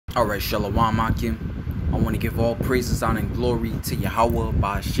Alright, Shalom, Ahchyam. I want to give all praises, honor, and glory to Yahweh,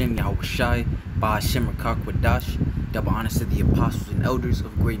 Ahchyam, Yahweh Shai, Ahchyam, Rakakwadash. Double honors to the apostles and elders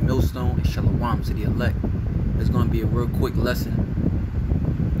of Great Millstone, and Shalom to the elect. It's going to be a real quick lesson.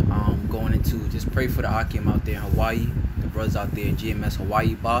 Going into just pray for the Ahchyam out there in Hawaii, the brothers out there in GMS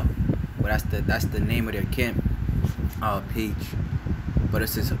Hawaii Ba. Well, that's the name of their camp page. But it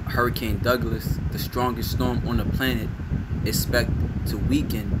says Hurricane Douglas, the strongest storm on the planet, expect to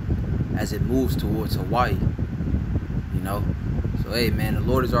weaken as it moves towards Hawaii. So hey man, the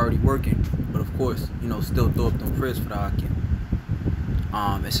Lord is already working, but of course, still throw up them prayers for the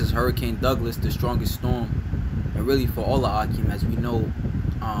Ahchyam. It says Hurricane Douglas, the strongest storm, and really for all the Ahchyam, as we know,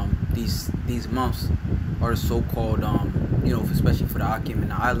 these months are the so-called especially for the Ahchyam in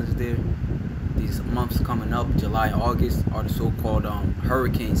the islands there. These months coming up, July and August, are the so-called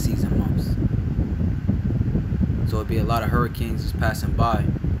hurricane season months. So it'll be a lot of hurricanes just passing by.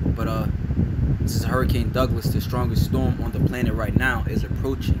 But this is Hurricane Douglas, the strongest storm on the planet right now, is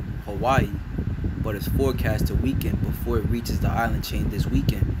approaching Hawaii, but it's forecast to weaken before it reaches the island chain this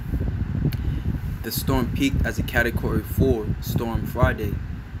weekend. The storm peaked as a Category 4 storm Friday,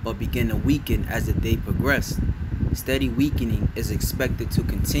 but began to weaken as the day progressed. Steady weakening is expected to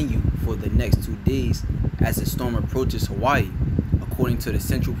continue for the next 2 days as the storm approaches Hawaii, according to the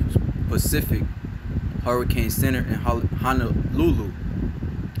Central Pacific Hurricane Center in Honolulu.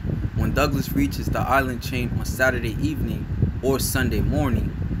 When Douglas reaches the island chain on Saturday evening or Sunday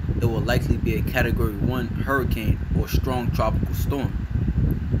morning, it will likely be a Category 1 hurricane or strong tropical storm.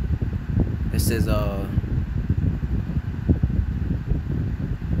 It says,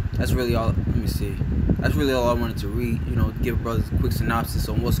 that's really all. Let me see. That's really all I wanted to read. Give brothers a quick synopsis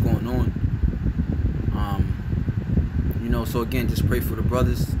on what's going on. So again, just pray for the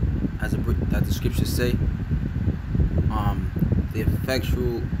brothers, as the scriptures say. The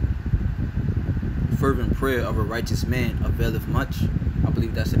effectual, fervent prayer of a righteous man availeth much. I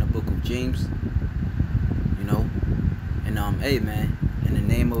believe that's in the book of James. And hey man, in the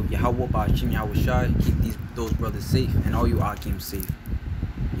name of Yahweh, Ahchyam, Yahweh Shai, keep those brothers safe and all you Ahchyam safe.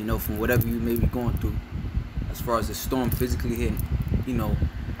 From whatever you may be going through, as far as the storm physically hitting,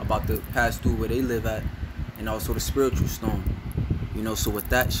 about to pass through where they live at, and also the spiritual storm. So with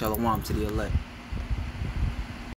that, Shalom to the elect.